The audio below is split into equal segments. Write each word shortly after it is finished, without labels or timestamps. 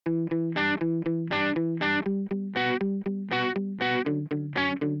Hello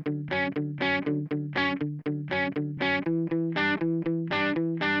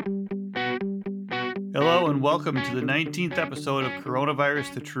and welcome to the 19th episode of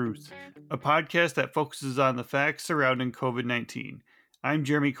Coronavirus the Truth, a podcast that focuses on the facts surrounding COVID-19. I'm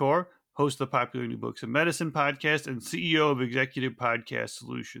Jeremy Corr, host of the Popular New Books and Medicine podcast and CEO of Executive Podcast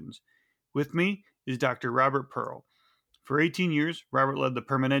Solutions. With me is Dr. Robert Pearl. For 18 years, Robert led the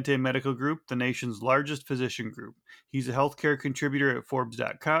Permanente Medical Group, the nation's largest physician group. He's a healthcare contributor at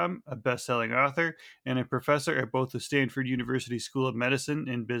Forbes.com, a best-selling author, and a professor at both the Stanford University School of Medicine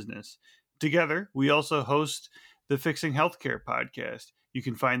and Business. Together, we also host the Fixing Healthcare podcast. You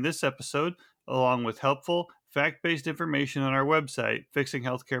can find this episode, along with helpful, fact-based information on our website,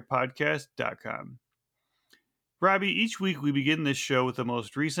 fixinghealthcarepodcast.com. Robbie, each week we begin this show with the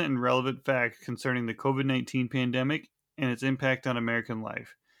most recent and relevant facts concerning the COVID-19 pandemic and its impact on American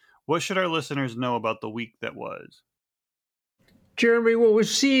life. What should our listeners know about the week that was? Jeremy, what we're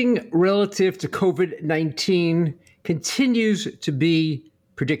seeing relative to COVID-19 continues to be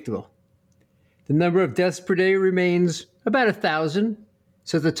predictable. The number of deaths per day remains about 1,000,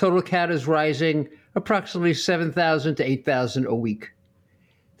 so the total count is rising approximately 7,000 to 8,000 a week.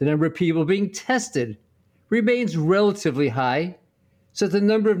 The number of people being tested remains relatively high, so the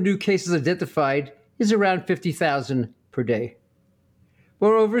number of new cases identified is around 50,000 per day.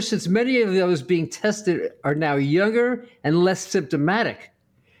 Moreover, since many of those being tested are now younger and less symptomatic,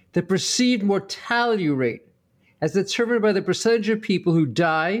 the perceived mortality rate, as determined by the percentage of people who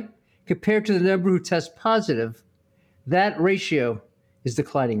die compared to the number who test positive, that ratio is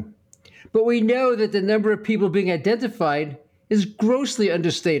declining. But we know that the number of people being identified is grossly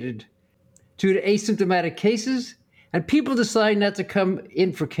understated due to asymptomatic cases and people deciding not to come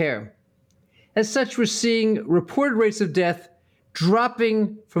in for care. As such, we're seeing reported rates of death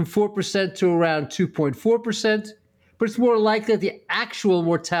dropping from 4% to around 2.4%, but it's more likely that the actual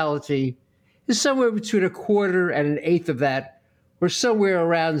mortality is somewhere between 1/4 and 1/8 of that, or somewhere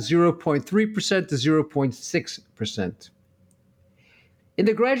around 0.3% to 0.6%. In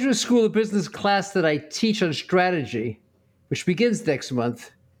the Graduate School of Business class that I teach on strategy, which begins next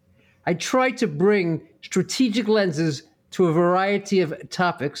month, I try to bring strategic lenses to a variety of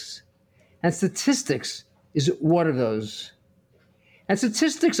topics, and statistics is one of those. And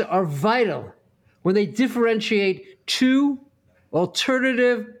statistics are vital when they differentiate two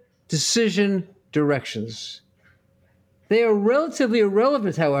alternative decision directions. They are relatively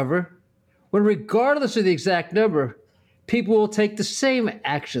irrelevant, however, when regardless of the exact number, people will take the same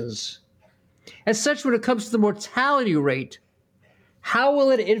actions. As such, when it comes to the mortality rate, how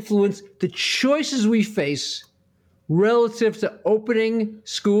will it influence the choices we face relative to opening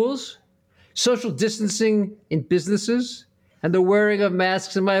schools, social distancing in businesses, and the wearing of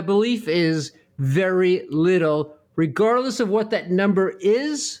masks? And my belief is very little, regardless of what that number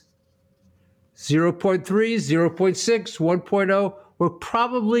is. 0.3, 0.6, 1.0, we're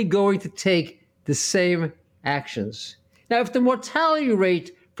probably going to take the same actions. Now, if the mortality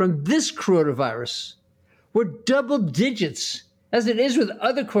rate from this coronavirus were double digits, as it is with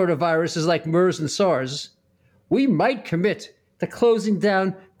other coronaviruses like MERS and SARS, we might commit to closing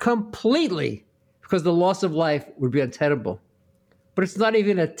down completely because the loss of life would be untenable. But it's not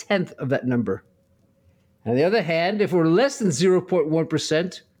even 1/10 of that number. On the other hand, if we're less than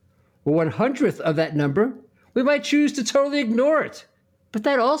 0.1% or 1/100th of that number, we might choose to totally ignore it. But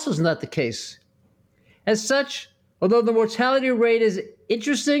that also is not the case. As such, although the mortality rate is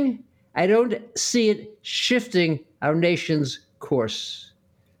interesting, I don't see it shifting our nation's course.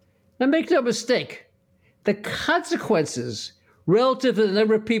 Now, make no mistake, the consequences relative to the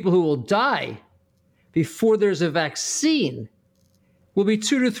number of people who will die before there's a vaccine will be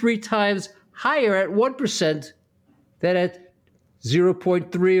 2 to 3 times higher at 1% than at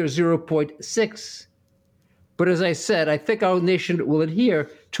 0.3 or 0.6. But as I said, I think our nation will adhere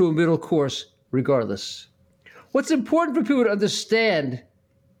to a middle course regardless. What's important for people to understand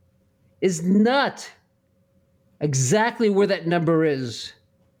is not exactly where that number is,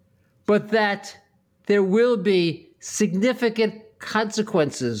 but that there will be significant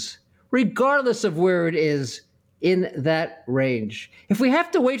consequences, regardless of where it is in that range. If we have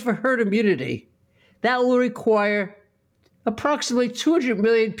to wait for herd immunity, that will require approximately 200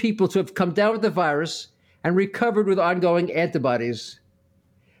 million people to have come down with the virus and recovered with ongoing antibodies.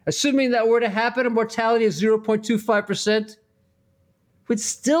 Assuming that were to happen, a mortality of 0.25% would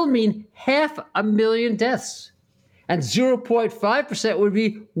still mean 500,000 deaths, and 0.5% would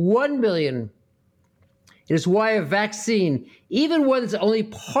be 1 million. It is why a vaccine, even one that's only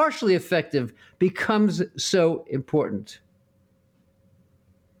partially effective, becomes so important.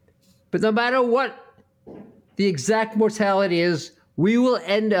 But no matter what the exact mortality is, we will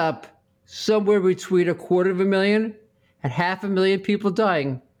end up somewhere between 250,000 and 500,000 people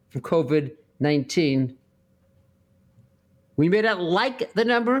dying from COVID-19. We may not like the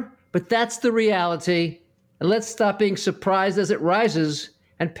number, but that's the reality. And let's stop being surprised as it rises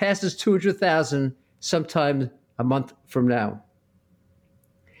and passes 200,000 sometime a month from now.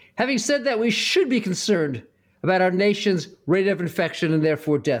 Having said that, we should be concerned about our nation's rate of infection and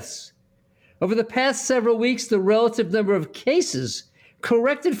therefore deaths. Over the past several weeks, the relative number of cases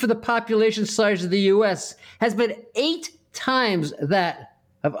corrected for the population size of the U.S. has been 8 times that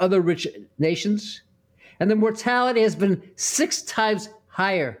of other rich nations, and the mortality has been 6 times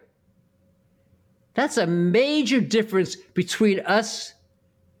higher. That's a major difference between us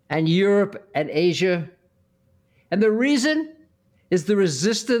and Europe and Asia. And the reason is the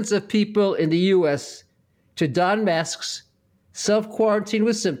resistance of people in the U.S. to don masks, self-quarantine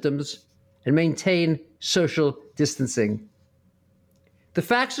with symptoms, and maintain social distancing. The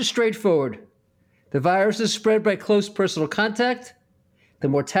facts are straightforward. The virus is spread by close personal contact. The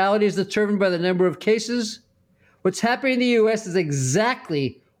mortality is determined by the number of cases. What's happening in the U.S. is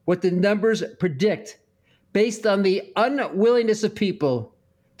exactly what the numbers predict, based on the unwillingness of people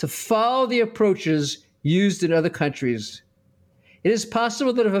to follow the approaches used in other countries. It is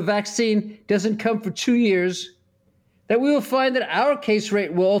possible that if a vaccine doesn't come for 2 years, that we will find that our case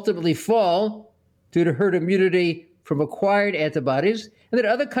rate will ultimately fall due to herd immunity from acquired antibodies, and that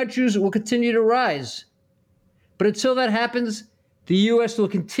other countries will continue to rise. But until that happens, the U.S. will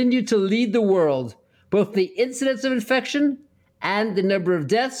continue to lead the world, both the incidence of infection and the number of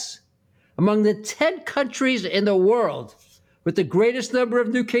deaths. Among the 10 countries in the world with the greatest number of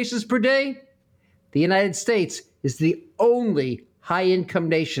new cases per day, the United States is the only high-income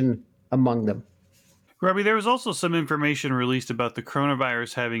nation among them. Robbie, there was also some information released about the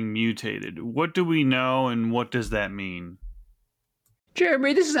coronavirus having mutated. What do we know, and what does that mean?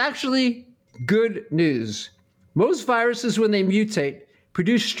 Jeremy, this is actually good news. Most viruses, when they mutate,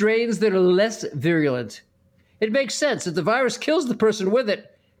 produce strains that are less virulent. It makes sense. If the virus kills the person with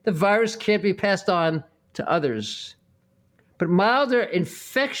it, the virus can't be passed on to others. But milder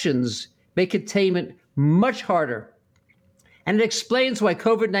infections make containment much harder. And it explains why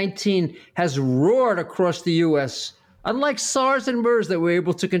COVID-19 has roared across the U.S., unlike SARS and MERS that we're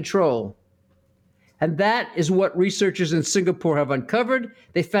able to control. And that is what researchers in Singapore have uncovered.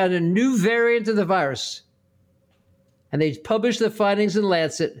 They found a new variant of the virus. And they published the findings in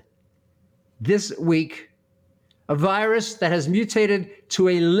Lancet this week, a virus that has mutated to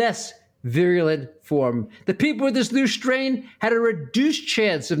a less virulent form. The people with this new strain had a reduced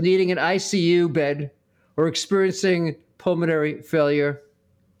chance of needing an ICU bed or experiencing pulmonary failure.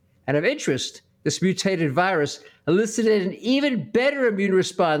 And of interest, this mutated virus elicited an even better immune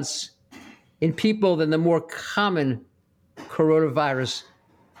response in people than the more common coronavirus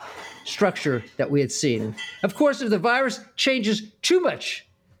structure that we had seen. Of course, if the virus changes too much,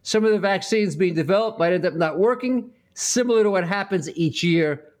 some of the vaccines being developed might end up not working, similar to what happens each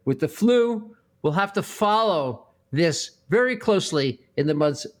year with the flu. We'll have to follow this very closely in the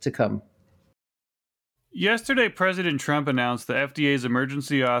months to come. Yesterday, President Trump announced the FDA's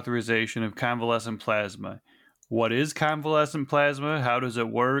emergency authorization of convalescent plasma. What is convalescent plasma? How does it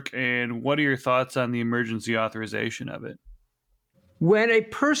work? And what are your thoughts on the emergency authorization of it? When a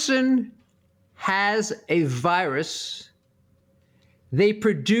person has a virus, they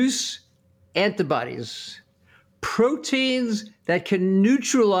produce antibodies, proteins that can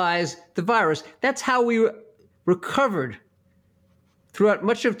neutralize the virus. That's how we recovered throughout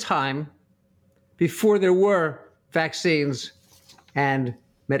much of time before there were vaccines and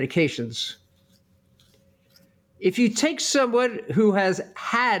medications. If you take someone who has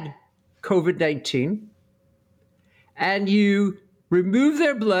had COVID-19 and you remove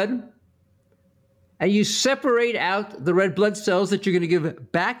their blood and you separate out the red blood cells that you're going to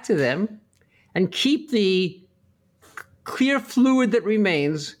give back to them and keep the clear fluid that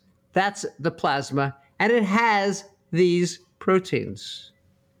remains, that's the plasma, and it has these proteins.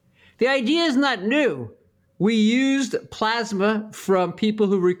 The idea is not new. We used plasma from people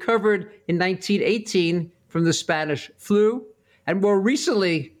who recovered in 1918 from the Spanish flu, and more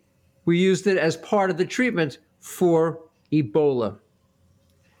recently, we used it as part of the treatment for Ebola.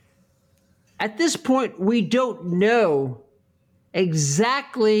 At this point, we don't know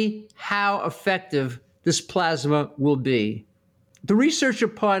exactly how effective this plasma will be. The research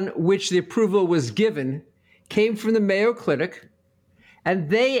upon which the approval was given came from the Mayo Clinic, and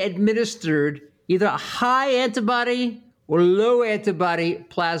they administered either a high antibody or low antibody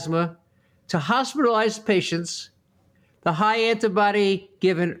plasma to hospitalized patients The high antibody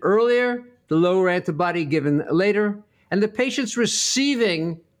given earlier, the lower antibody given later, and the patients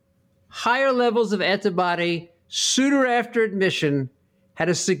receiving higher levels of antibody sooner after admission had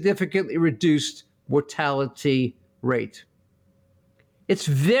a significantly reduced mortality rate. It's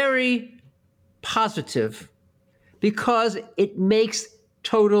very positive because it makes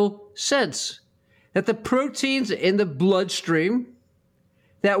total sense that the proteins in the bloodstream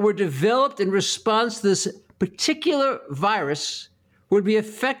that were developed in response to this particular virus would be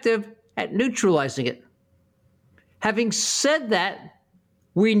effective at neutralizing it. Having said that,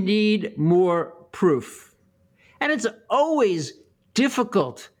 we need more proof. And it's always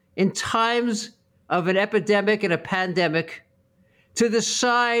difficult in times of an epidemic and a pandemic to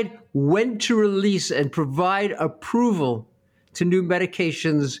decide when to release and provide approval to new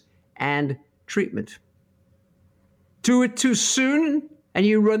medications and treatment. Do it too soon, and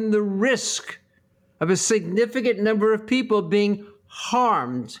you run the risk of a significant number of people being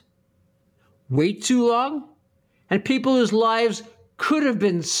harmed. Wait too long, and people whose lives could have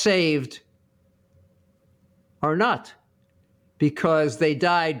been saved are not, because they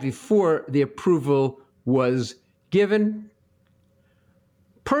died before the approval was given.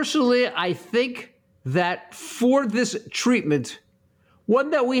 Personally, I think that for this treatment,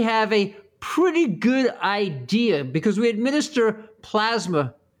 one that we have a pretty good idea because we administer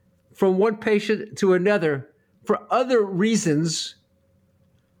plasma from one patient to another for other reasons,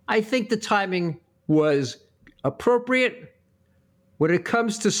 I think the timing was appropriate. When it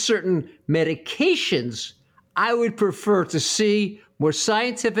comes to certain medications, I would prefer to see more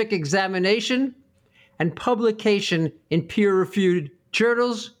scientific examination and publication in peer-reviewed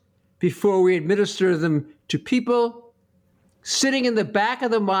journals before we administer them to people. Sitting in the back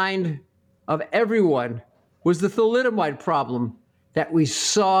of the mind of everyone was the thalidomide problem that we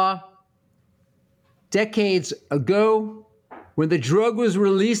saw decades ago when the drug was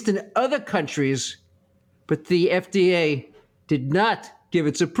released in other countries, but the FDA did not give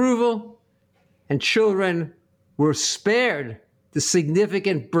its approval, and children were spared the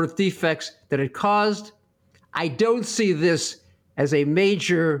significant birth defects that it caused. I don't see this as a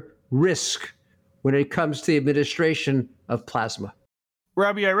major risk when it comes to the administration of plasma.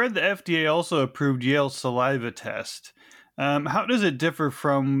 Robbie, I read the FDA also approved Yale's saliva test. How does it differ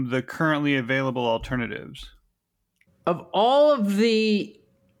from the currently available alternatives? Of all of the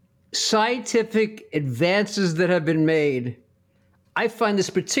scientific advances that have been made, I find this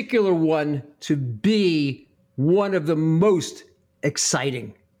particular one to be one of the most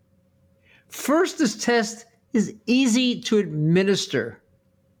exciting. First, this test is easy to administer.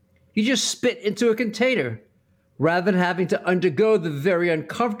 You just spit into a container rather than having to undergo the very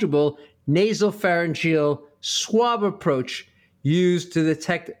uncomfortable nasopharyngeal swab approach used to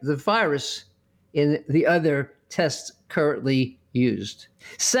detect the virus in the other tests currently used.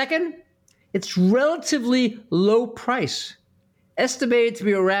 Second, it's relatively low price, estimated to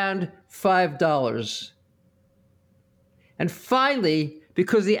be around $5. And finally,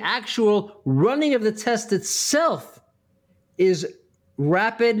 because the actual running of the test itself is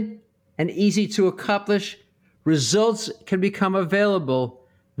rapid and easy to accomplish, results can become available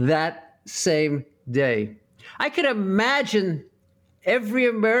that same day. I can imagine every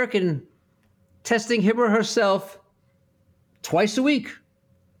American testing him or herself twice a week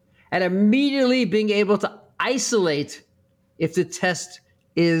and immediately being able to isolate if the test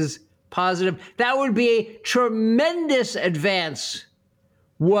is positive. That would be a tremendous advance,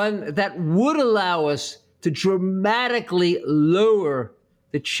 one that would allow us to dramatically lower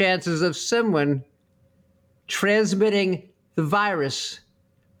the chances of someone transmitting the virus,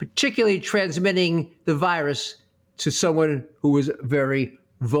 particularly transmitting the virus to someone who is very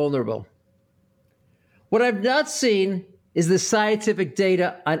vulnerable. What I've not seen is the scientific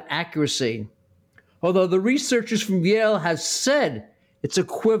data on accuracy, although the researchers from Yale have said it's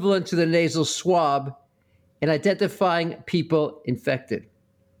equivalent to the nasal swab in identifying people infected.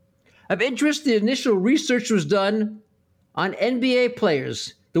 Of interest, the initial research was done on NBA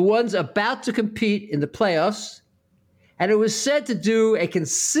players, the ones about to compete in the playoffs, and it was said to do a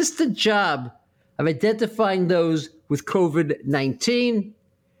consistent job of identifying those with COVID-19.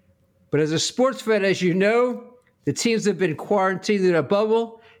 But as a sports fan, as you know, the teams have been quarantined in a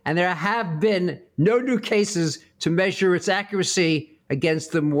bubble, and there have been no new cases to measure its accuracy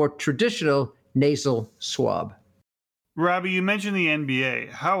against the more traditional nasal swab. Robbie, you mentioned the NBA.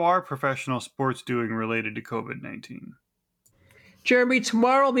 How are professional sports doing related to COVID-19? Jeremy,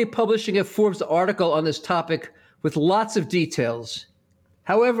 tomorrow I'll be publishing a Forbes article on this topic with lots of details.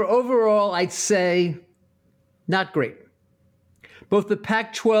 However, overall, I'd say not great. Both the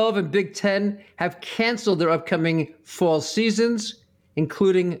Pac-12 and Big Ten have canceled their upcoming fall seasons,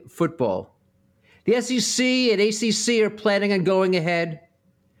 including football. The SEC and ACC are planning on going ahead,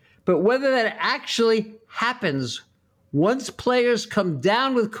 but whether that actually happens once players come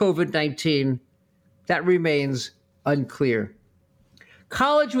down with COVID-19, that remains unclear.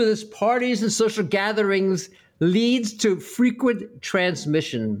 College, with its parties and social gatherings, leads to frequent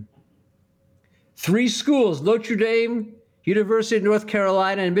transmission. 3 schools, Notre Dame, University of North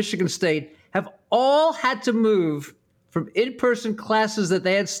Carolina, and Michigan State, have all had to move from in-person classes that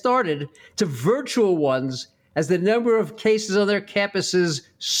they had started to virtual ones as the number of cases on their campuses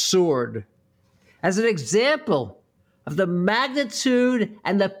soared. As an example of the magnitude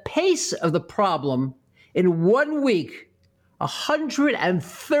and the pace of the problem, in 1 week,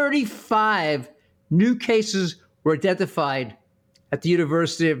 135 new cases were identified at the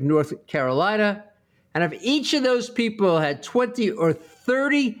University of North Carolina. And if each of those people had 20 or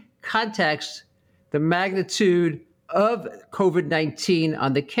 30 contacts, the magnitude of COVID-19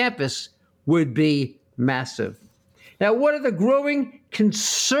 on the campus would be massive. Now, one of the growing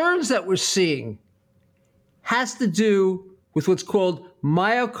concerns that we're seeing has to do with what's called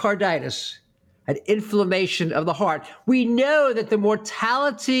myocarditis, an inflammation of the heart. We know that the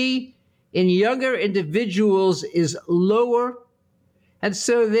mortality in younger individuals is lower, and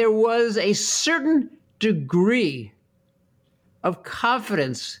so there was a certain degree of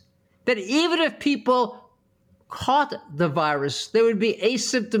confidence that even if people caught the virus, they would be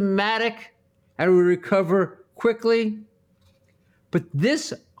asymptomatic and would recover quickly. But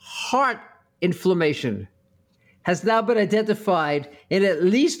this heart inflammation has now been identified in at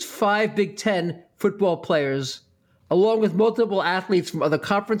least 5 Big Ten football players, along with multiple athletes from other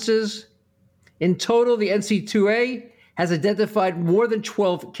conferences. In total, the NCAA has identified more than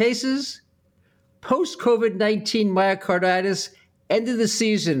 12 cases. Post-COVID-19 myocarditis ended the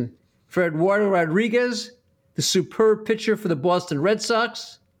season for Eduardo Rodriguez, the superb pitcher for the Boston Red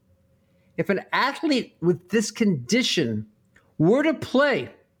Sox. If an athlete with this condition were to play,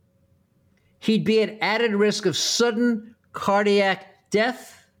 he'd be at added risk of sudden cardiac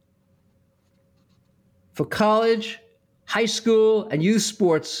death. For college, high school, and youth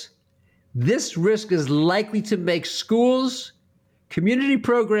sports, this risk is likely to make schools, community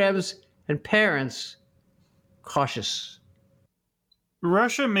programs, and parents cautious.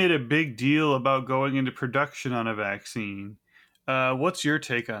 Russia made a big deal about going into production on a vaccine. What's your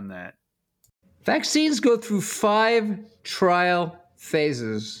take on that? Vaccines go through 5 trial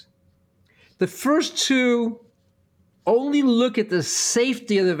phases. The first 2 only look at the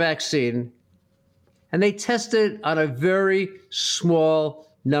safety of the vaccine, and they test it on a very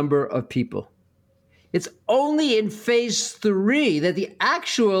small number of people. It's only in phase 3 that the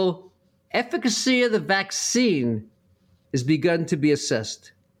actual efficacy of the vaccine is begun to be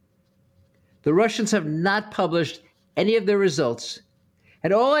assessed. The Russians have not published any of their results,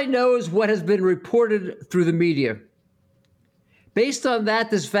 and all I know is what has been reported through the media. Based on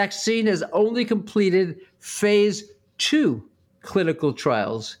that, this vaccine has only completed phase 2 clinical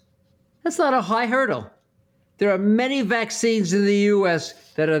trials. That's not a high hurdle. There are many vaccines in the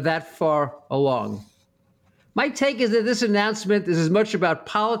U.S. that are that far along. My take is that this announcement is as much about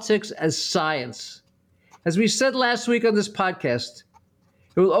politics as science. As we said last week on this podcast,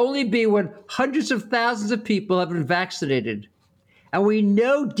 it will only be when hundreds of thousands of people have been vaccinated, and we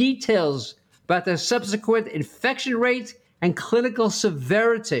know details about their subsequent infection rate and clinical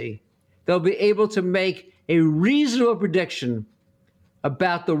severity, they'll be able to make a reasonable prediction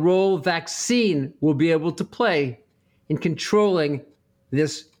about the role vaccine will be able to play in controlling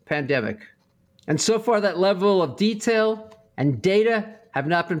this pandemic. And so far, that level of detail and data have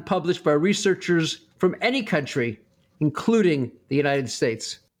not been published by researchers from any country, including the United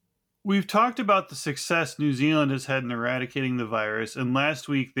States. We've talked about the success New Zealand has had in eradicating the virus, and last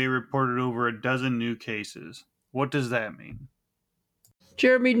week they reported over a dozen new cases. What does that mean?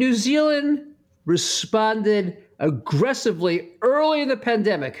 Jeremy, New Zealand responded aggressively early in the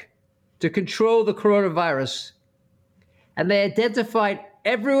pandemic to control the coronavirus, and they identified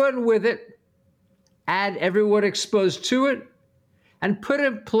everyone with it and everyone exposed to it and put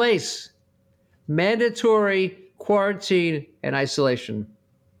in place mandatory quarantine and isolation.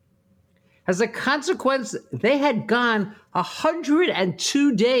 As a consequence, they had gone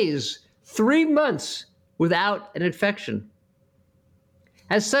 102 days, 3 months, without an infection.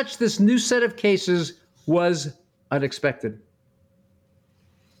 As such, this new set of cases was unexpected.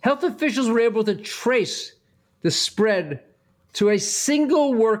 Health officials were able to trace the spread to a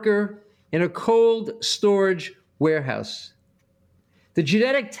single worker in a cold storage warehouse. The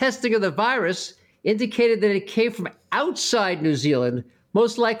genetic testing of the virus indicated that it came from outside New Zealand,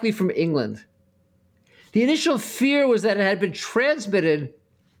 most likely from England. The initial fear was that it had been transmitted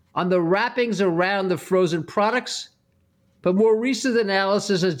on the wrappings around the frozen products, but more recent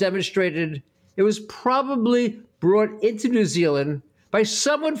analysis has demonstrated it was probably brought into New Zealand by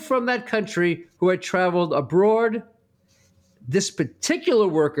someone from that country who had traveled abroad. This particular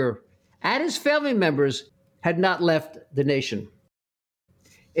worker and his family members had not left the nation.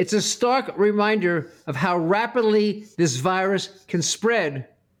 It's a stark reminder of how rapidly this virus can spread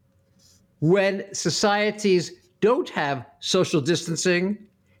when societies don't have social distancing,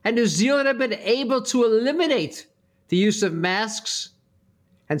 and New Zealand have been able to eliminate the use of masks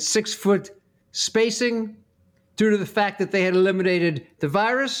and 6-foot spacing due to the fact that they had eliminated the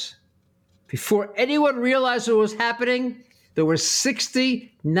virus. Before anyone realized what was happening, there were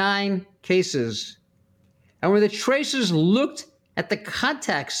 69 cases. And when the tracers looked at the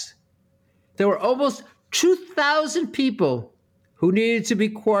contacts, there were almost 2,000 people who needed to be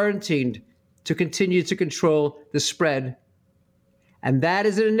quarantined to continue to control the spread. And that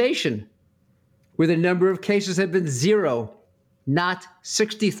is in a nation where the number of cases have been 0, not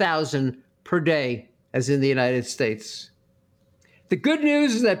 60,000 per day, as in the United States. The good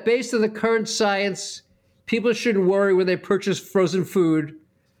news is that based on the current science, people shouldn't worry when they purchase frozen food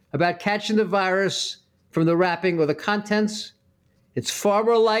about catching the virus from the wrapping or the contents. It's far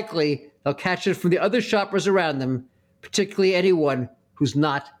more likely they'll catch it from the other shoppers around them, particularly anyone who's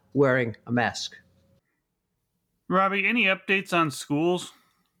not wearing a mask. Robbie, any updates on schools?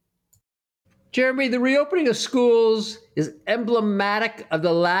 Jeremy, the reopening of schools is emblematic of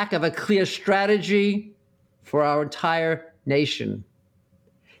the lack of a clear strategy for our entire nation.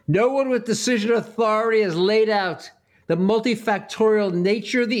 No one with decision authority has laid out the multifactorial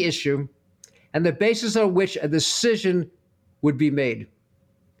nature of the issue and the basis on which a decision would be made.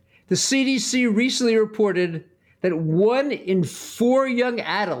 The CDC recently reported that 1 in 4 young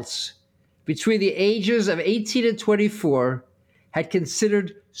adults between the ages of 18 and 24 had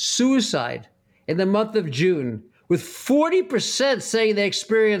considered suicide in the month of June, with 40% saying they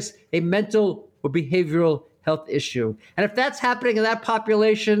experienced a mental or behavioral health issue. And if that's happening in that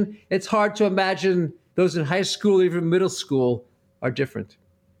population, it's hard to imagine those in high school or even middle school are different.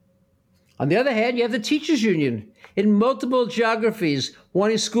 On the other hand, you have the teachers union in multiple geographies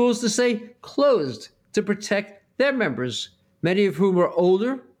wanting schools to stay closed to protect their members, many of whom are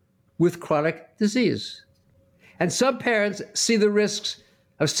older with chronic disease. And some parents see the risks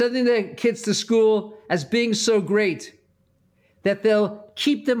of sending their kids to school as being so great that they'll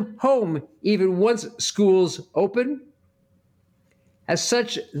keep them home even once schools open. As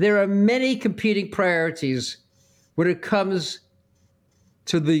such, there are many competing priorities when it comes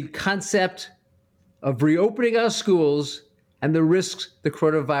to the concept of reopening our schools and the risks the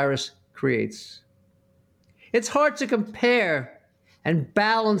coronavirus creates. It's hard to compare and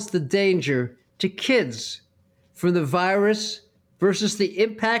balance the danger to kids from the virus versus the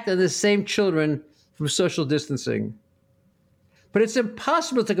impact on the same children from social distancing. But it's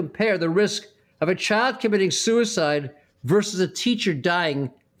impossible to compare the risk of a child committing suicide versus a teacher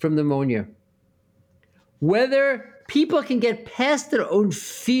dying from pneumonia. Whether people can get past their own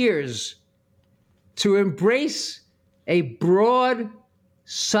fears to embrace a broad,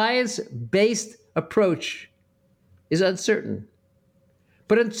 science-based approach is uncertain.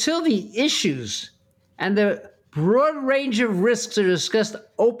 But until the issues and the broad range of risks are discussed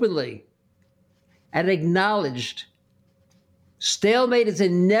openly and acknowledged, stalemate is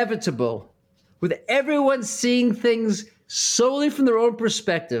inevitable, with everyone seeing things solely from their own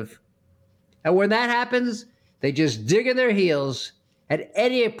perspective. And when that happens, they just dig in their heels at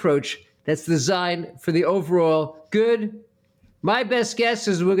any approach that's designed for the overall good. My best guess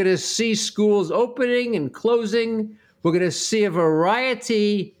is we're going to see schools opening and closing. We're going to see a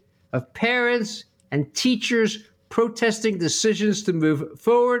variety of parents and teachers protesting decisions to move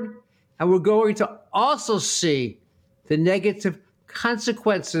forward. And we're going to also see the negative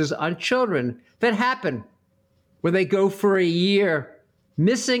consequences on children that happen when they go for a year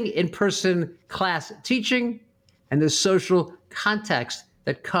missing in-person class teaching and the social contacts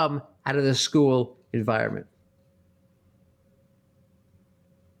that come out of the school environment.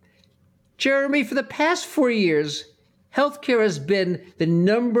 Jeremy, for the past 4 years, healthcare has been the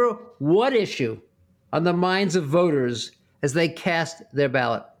number one issue on the minds of voters as they cast their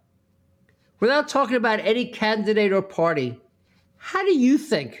ballot. Without talking about any candidate or party, how do you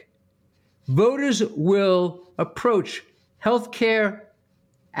think voters will approach healthcare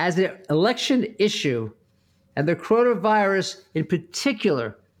as an election issue and the coronavirus in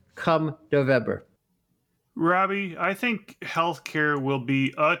particular come November? Robbie, I think healthcare will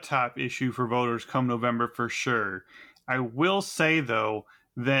be a top issue for voters come November for sure. I will say, though,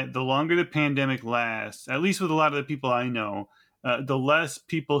 that the longer the pandemic lasts, at least with a lot of the people I know, the less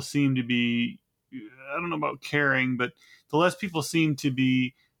people seem to be, I don't know about caring, but the less people seem to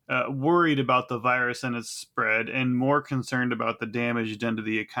be worried about the virus and its spread and more concerned about the damage done to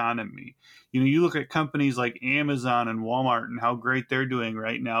the economy. You look at companies like Amazon and Walmart and how great they're doing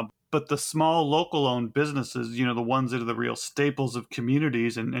right now, but the small local owned businesses, the ones that are the real staples of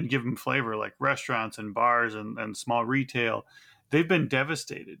communities and give them flavor, like restaurants and bars and small retail, they've been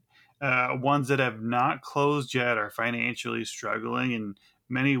devastated. Ones that have not closed yet are financially struggling, and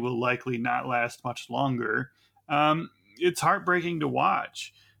many will likely not last much longer. It's heartbreaking to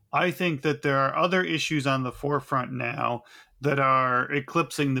watch. I think that there are other issues on the forefront now that are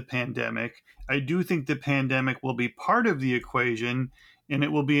eclipsing the pandemic. I do think the pandemic will be part of the equation and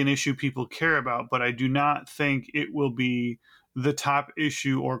it will be an issue people care about, but I do not think it will be the top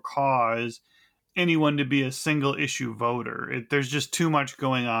issue or cause anyone to be a single issue voter. There's just too much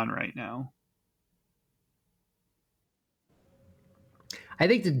going on right now. I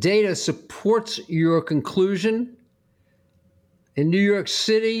think the data supports your conclusion. In New York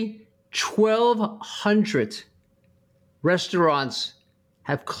City, 1,200 restaurants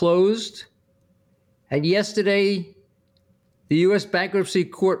have closed. And yesterday, the U.S. Bankruptcy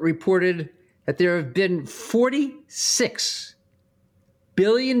Court reported that there have been 46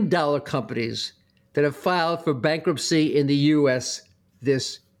 billion-dollar companies that have filed for bankruptcy in the U.S.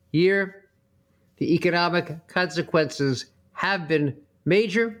 this year. The economic consequences have been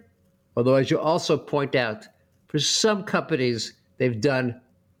major, although, as you also point out, for some companies, they've done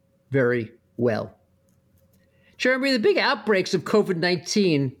very well. Jeremy, the big outbreaks of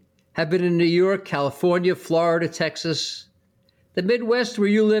COVID-19 have been in New York, California, Florida, Texas. The Midwest, where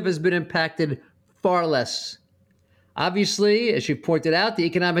you live, has been impacted far less. Obviously, as you pointed out, the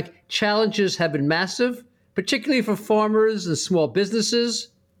economic challenges have been massive, particularly for farmers and small businesses.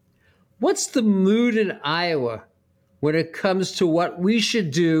 What's the mood in Iowa when it comes to what we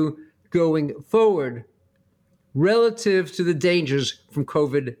should do going forward relative to the dangers from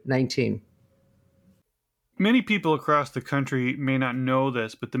COVID-19? Many people across the country may not know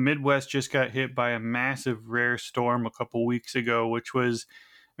this, but the Midwest just got hit by a massive rare storm a couple weeks ago, which was,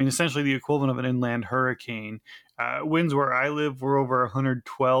 essentially the equivalent of an inland hurricane. Winds where I live were over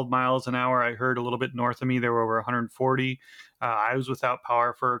 112 miles an hour. I heard a little bit north of me, they were over 140. I was without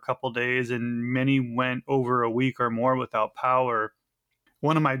power for a couple days, and many went over a week or more without power.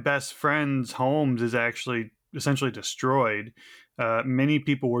 One of my best friend's homes is actually essentially destroyed. Many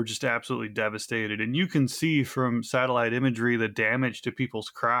people were just absolutely devastated. And you can see from satellite imagery the damage to people's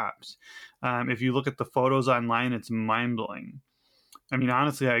crops. If you look at the photos online, it's mind-blowing.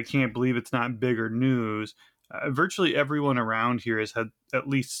 Honestly, I can't believe it's not bigger news. Virtually everyone around here has had at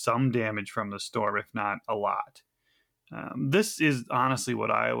least some damage from the storm, if not a lot. This is honestly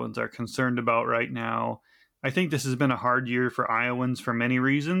what Iowans are concerned about right now. I think this has been a hard year for Iowans for many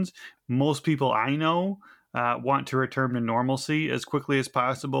reasons. Most people I know want to return to normalcy as quickly as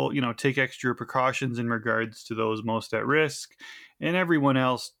possible, take extra precautions in regards to those most at risk, and everyone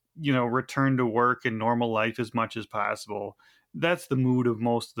else, return to work and normal life as much as possible. That's the mood of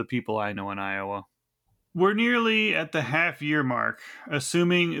most of the people I know in Iowa. We're nearly at the half-year mark,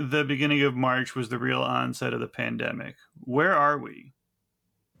 assuming the beginning of March was the real onset of the pandemic. Where are we?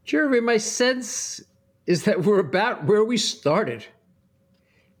 Jeremy, my sense is that we're about where we started.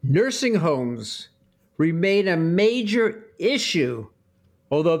 Nursing homes remain a major issue,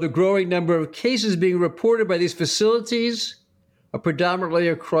 although the growing number of cases being reported by these facilities are predominantly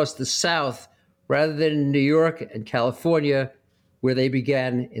across the South rather than in New York and California, where they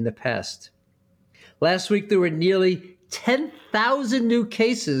began in the past. Last week, there were nearly 10,000 new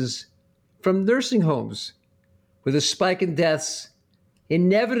cases from nursing homes, with a spike in deaths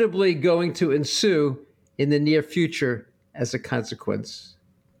inevitably going to ensue in the near future as a consequence.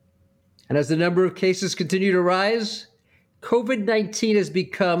 And as the number of cases continue to rise, COVID-19 has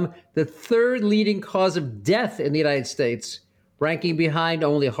become the third leading cause of death in the United States, ranking behind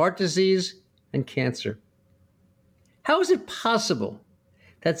only heart disease and cancer. How is it possible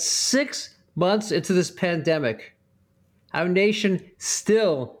that 6 months into this pandemic, our nation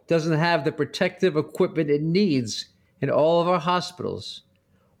still doesn't have the protective equipment it needs in all of our hospitals,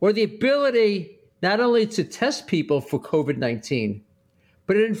 or the ability not only to test people for COVID-19,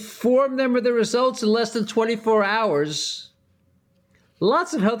 but inform them of the results in less than 24 hours?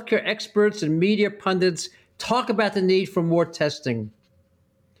 Lots of healthcare experts and media pundits talk about the need for more testing.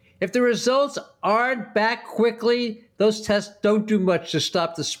 If the results aren't back quickly, those tests don't do much to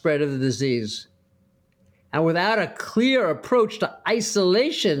stop the spread of the disease. and without a clear approach to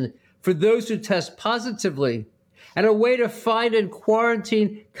isolation for those who test positively, and a way to find and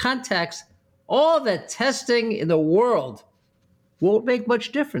quarantine contacts, all the testing in the world won't make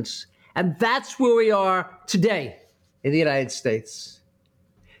much difference. And that's where we are today in the United States.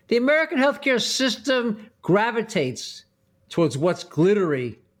 The American healthcare system gravitates towards what's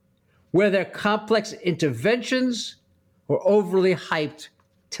glittery, whether complex interventions or overly hyped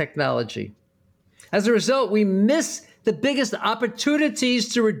technology. As a result, we miss the biggest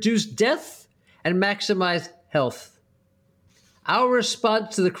opportunities to reduce death and maximize health. Our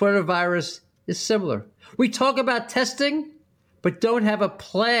response to the coronavirus is similar. We talk about testing, but don't have a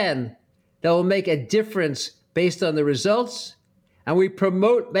plan that will make a difference based on the results, and we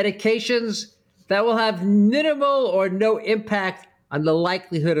promote medications that will have minimal or no impact on the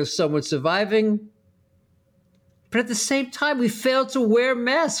likelihood of someone surviving. But at the same time, we fail to wear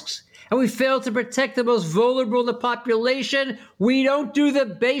masks, and we fail to protect the most vulnerable in the population. We don't do the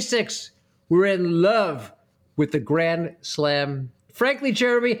basics. We're in love with the grand slam. Frankly,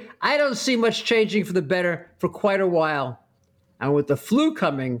 Jeremy, I don't see much changing for the better for quite a while. And with the flu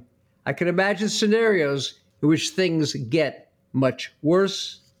coming, I can imagine scenarios in which things get much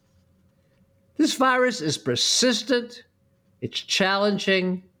worse. This virus is persistent, it's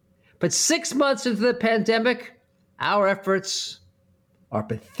challenging, but 6 months into the pandemic, our efforts are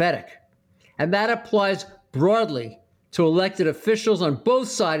pathetic. And that applies broadly to elected officials on both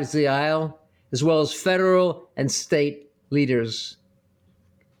sides of the aisle, as well as federal and state leaders.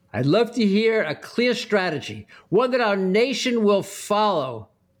 I'd love to hear a clear strategy, one that our nation will follow.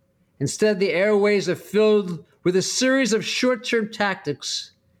 Instead, the airways are filled with a series of short-term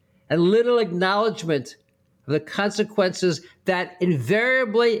tactics and little acknowledgement of the consequences that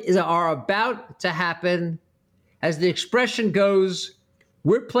invariably are about to happen. As the expression goes,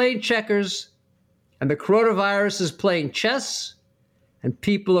 we're playing checkers, and the coronavirus is playing chess, and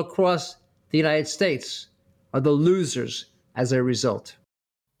people across the United States are the losers as a result.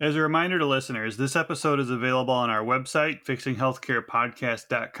 As a reminder to listeners, this episode is available on our website,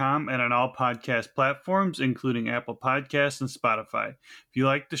 fixinghealthcarepodcast.com, and on all podcast platforms, including Apple Podcasts and Spotify. If you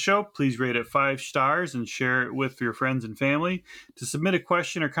like the show, please rate it 5 stars and share it with your friends and family. To submit a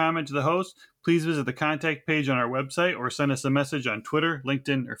question or comment to the host, please visit the contact page on our website or send us a message on Twitter,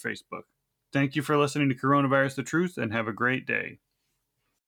 LinkedIn, or Facebook. Thank you for listening to Coronavirus the Truth, and have a great day.